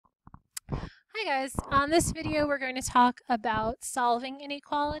Hi guys, on this video we're going to talk about solving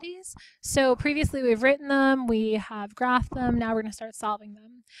inequalities. So previously we've written them, we have graphed them, now we're going to start solving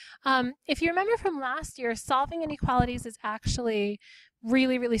them. If you remember from last year, solving inequalities is actually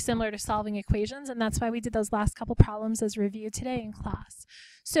really similar to solving equations, and that's why we did those last couple problems as review today in class.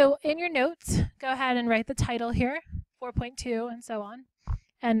 So in your notes, go ahead and write the title here, 4.2 and so on,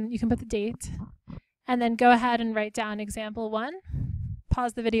 and you can put the date, and then go ahead and write down example 1.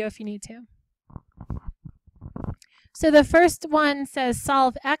 Pause the video if you need to. So the first one says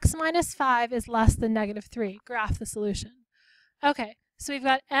solve x minus 5 is less than negative 3. Graph the solution. Okay, so we've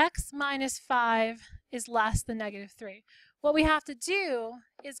got x minus 5 is less than negative 3. What we have to do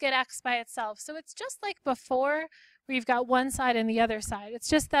is get x by itself. So it's just like before, where you've got one side and the other side. It's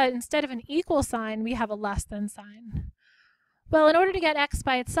just that instead of an equal sign, we have a less than sign. Well, in order to get x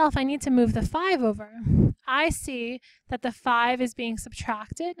by itself, I need to move the 5 over. I see that the 5 is being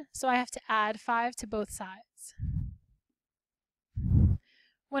subtracted, so I have to add 5 to both sides.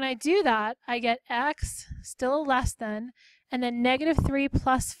 When I do that, I get x still less than, and then negative 3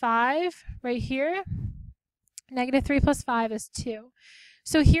 plus 5 right here. Negative 3 plus 5 is 2.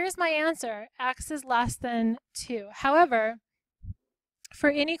 So here's my answer. X is less than 2. However, for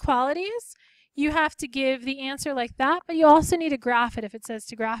inequalities, you have to give the answer like that, but you also need to graph it if it says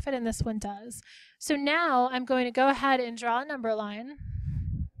to graph it, and this one does. So now I'm going to go ahead and draw a number line.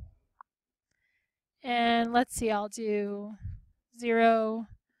 And let's see, I'll do 0,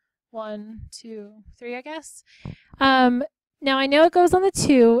 1, 2, 3, I guess. Now I know it goes on the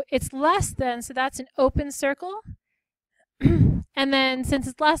 2. It's less than, so that's an open circle. And then since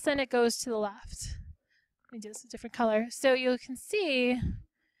it's less than, it goes to the left. Let me do this a different color. So you can see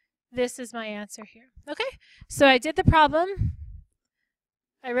this is my answer here. Okay, so I did the problem.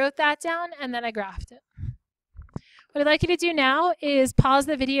 I wrote that down, and then I graphed it. What I'd like you to do now is pause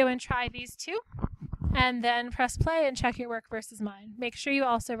the video and try these two, and then press play and check your work versus mine. Make sure you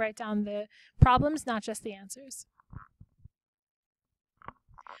also write down the problems, not just the answers.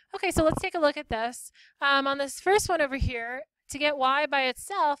 Okay, so let's take a look at this. On this first one over here, to get y by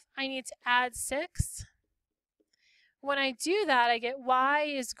itself, I need to add 6. When I do that, I get y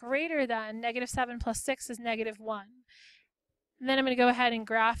is greater than negative 7 plus 6 is negative 1. And then I'm going to go ahead and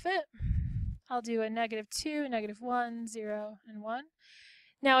graph it. I'll do a negative 2, negative 1, 0, and 1.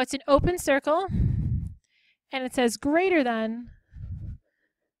 Now it's an open circle, and it says greater than,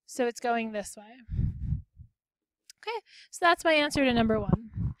 so it's going this way. Okay, so that's my answer to number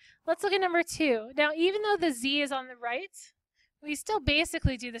 1. Let's look at number 2. Now, even though the z is on the right, we still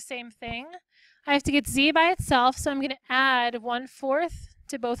basically do the same thing. I have to get z by itself, so I'm going to add 1/4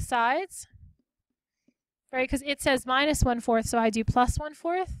 to both sides, right? Because it says minus 1/4, so I do plus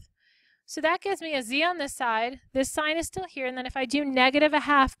 1/4. So that gives me a z on this side. This sign is still here, and then if I do negative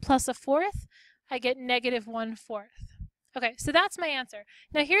 1/2 plus 1/4, I get negative 1/4. Okay, so that's my answer.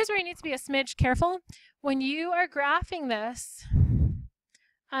 Now here's where you need to be a smidge careful. When you are graphing this,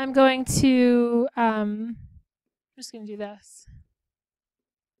 I'm going to, I'm just going to do this.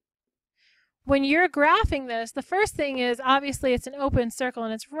 When you're graphing this, the first thing is obviously it's an open circle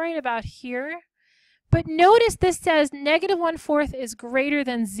and it's right about here. But notice this says negative 1/4 is greater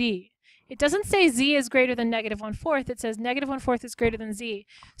than z. It doesn't say z is greater than negative 1/4. It says negative 1/4 is greater than z.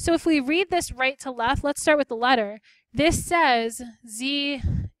 So if we read this right to left, let's start with the letter. This says z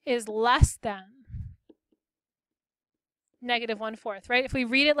is less than negative 1/4, right? If we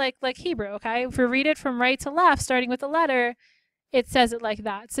read it like Hebrew, okay? If we read it from right to left, starting with the letter, it says it like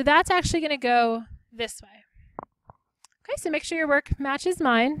that. So that's actually going to go this way. Okay, so make sure your work matches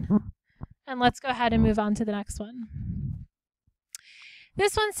mine. And let's go ahead and move on to the next one.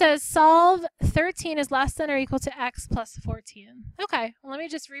 This one says solve 13 is less than or equal to x plus 14. Okay, well, let me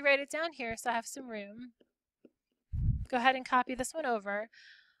just rewrite it down here so I have some room. Go ahead and copy this one over.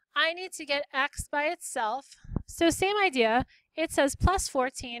 I need to get x by itself. So same idea. It says plus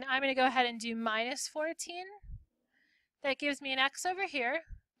 14. I'm going to go ahead and do minus 14. That gives me an x over here.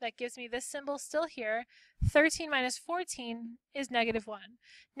 That gives me this symbol still here. 13 minus 14 is negative 1.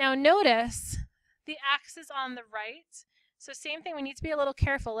 Now notice the x is on the right. So same thing, we need to be a little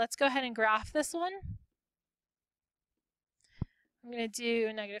careful. Let's go ahead and graph this one. I'm going to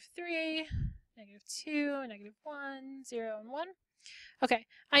do negative 3, negative 2, negative 1, 0, and 1. Okay,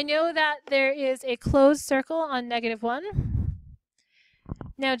 I know that there is a closed circle on negative 1.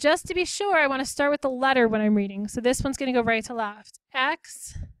 Now, just to be sure, I want to start with the letter when I'm reading. So this one's going to go right to left.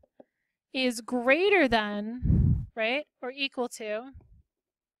 X is greater than, right, or equal to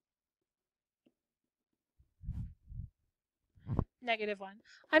negative 1.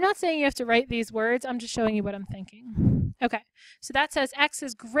 I'm not saying you have to write these words. I'm just showing you what I'm thinking. Okay, so that says x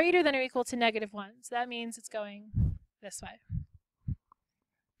is greater than or equal to -1. So that means it's going this way.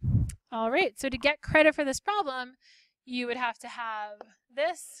 All right, so to get credit for this problem, you would have to have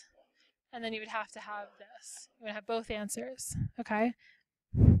this, and then you would have to have this. You would have both answers, okay?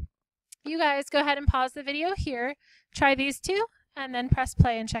 You guys go ahead and pause the video here, try these two, and then press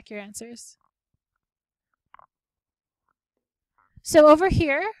play and check your answers. So over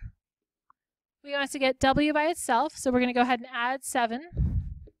here, we want to get w by itself, so we're going to go ahead and add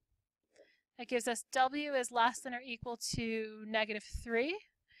 7. That gives us w is less than or equal to -3.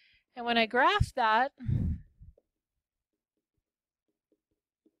 And when I graph that,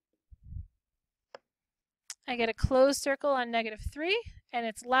 I get a closed circle on -3, and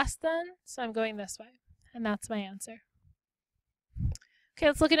it's less than, so I'm going this way. And that's my answer. Okay,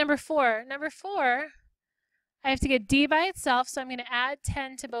 let's look at number 4. Number 4, I have to get d by itself, so I'm going to add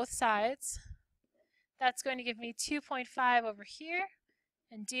 10 to both sides. That's going to give me 2.5 over here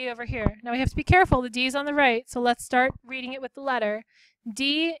and d over here. Now we have to be careful, the d is on the right, so let's start reading it with the letter.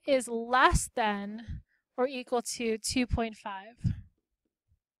 D is less than or equal to 2.5.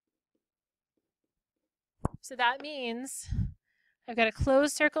 So that means I've got a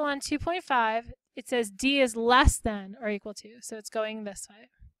closed circle on 2.5. It says d is less than or equal to, so it's going this way.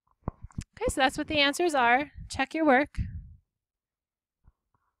 Okay, so that's what the answers are. Check your work.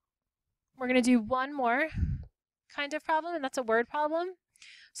 We're going to do one more kind of problem, and that's a word problem.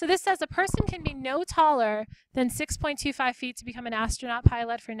 So this says a person can be no taller than 6.25 feet to become an astronaut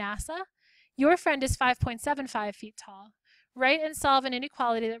pilot for NASA. Your friend is 5.75 feet tall. Write and solve an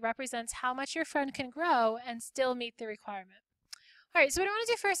inequality that represents how much your friend can grow and still meet the requirement. All right, so what I want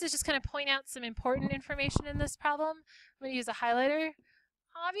to do first is just kind of point out some important information in this problem. I'm going to use a highlighter.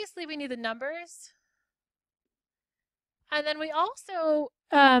 Obviously, we need the numbers. And then we also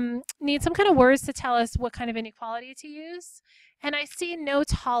need some kind of words to tell us what kind of inequality to use. And I see no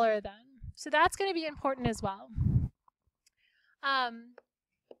taller than. So that's going to be important as well.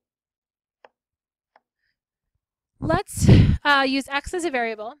 Let's use x as a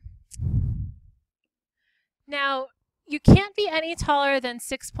variable. Now, you can't be any taller than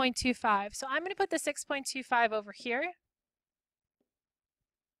 6.25. So I'm going to put the 6.25 over here.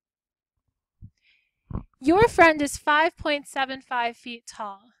 Your friend is 5.75 feet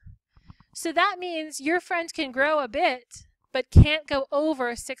tall. So that means your friend can grow a bit, but can't go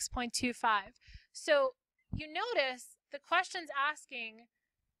over 6.25. So you notice the question's asking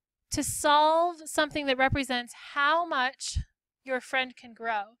to solve something that represents how much your friend can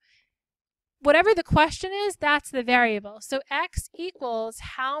grow. Whatever the question is, that's the variable. So x equals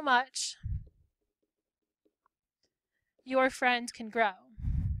how much your friend can grow.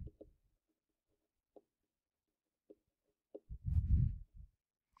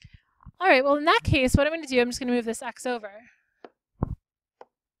 All right, well, in that case, what I'm going to do, I'm just going to move this x over.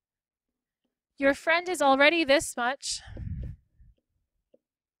 Your friend is already this much.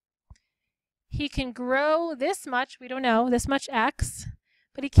 He can grow this much, we don't know, this much x,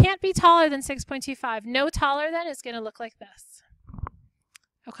 but he can't be taller than 6.25. No taller than is going to look like this.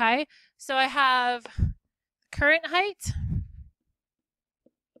 Okay, so I have current height,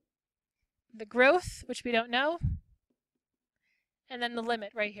 the growth, which we don't know, and then the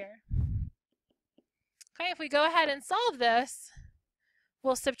limit right here. Okay, if we go ahead and solve this,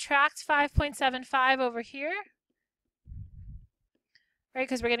 we'll subtract 5.75 over here, right,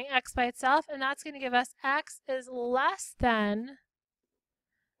 because we're getting x by itself, and that's going to give us x is less than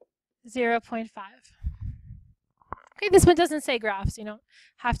 0.5. Okay, this one doesn't say graph, so you don't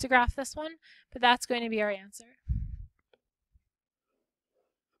have to graph this one, but that's going to be our answer.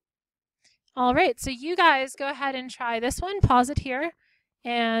 All right, so you guys go ahead and try this one, pause it here,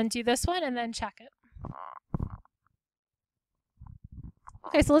 and do this one, and then check it.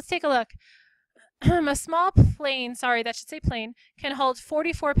 Okay, so let's take a look. A small plane, sorry, that should say plane, can hold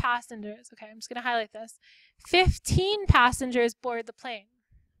 44 passengers. Okay, I'm just going to highlight this. 15 passengers board the plane.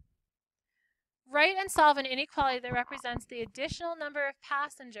 Write and solve an inequality that represents the additional number of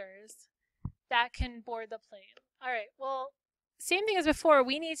passengers that can board the plane. All right, well, same thing as before,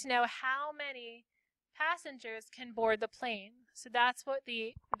 we need to know how many passengers can board the plane. So that's what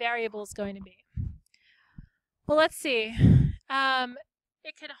the variable is going to be. Well, let's see.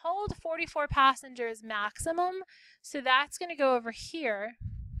 It can hold 44 passengers maximum, so that's going to go over here.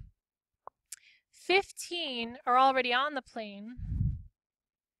 15 are already on the plane.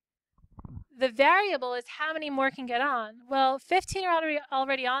 The variable is how many more can get on. Well, 15 are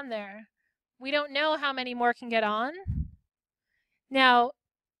already on there. We don't know how many more can get on. Now,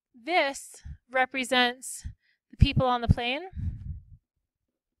 this represents the people on the plane.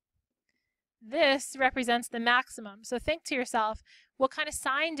 this represents the maximum. So think to yourself, what kind of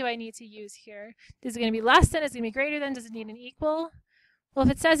sign do I need to use here? Is it going to be less than? Is it going to be greater than? Does it need an equal? Well,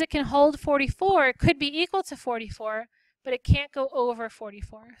 if it says it can hold 44, it could be equal to 44, but it can't go over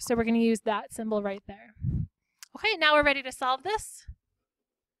 44. So we're going to use that symbol right there. Okay, now we're ready to solve this.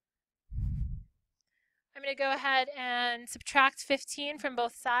 I'm going to go ahead and subtract 15 from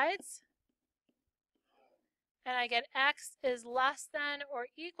both sides. And I get x is less than or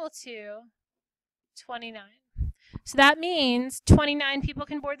equal to 29. So that means 29 people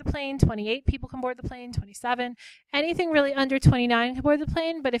can board the plane, 28 people can board the plane, 27. Anything really under 29 can board the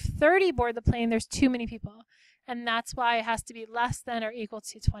plane, but if 30 board the plane, there's too many people. And that's why it has to be less than or equal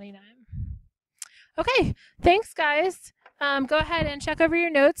to 29. Okay, thanks guys. Go ahead and check over your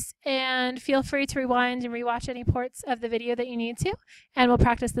notes and feel free to rewind and rewatch any parts of the video that you need to. And we'll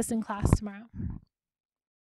practice this in class tomorrow.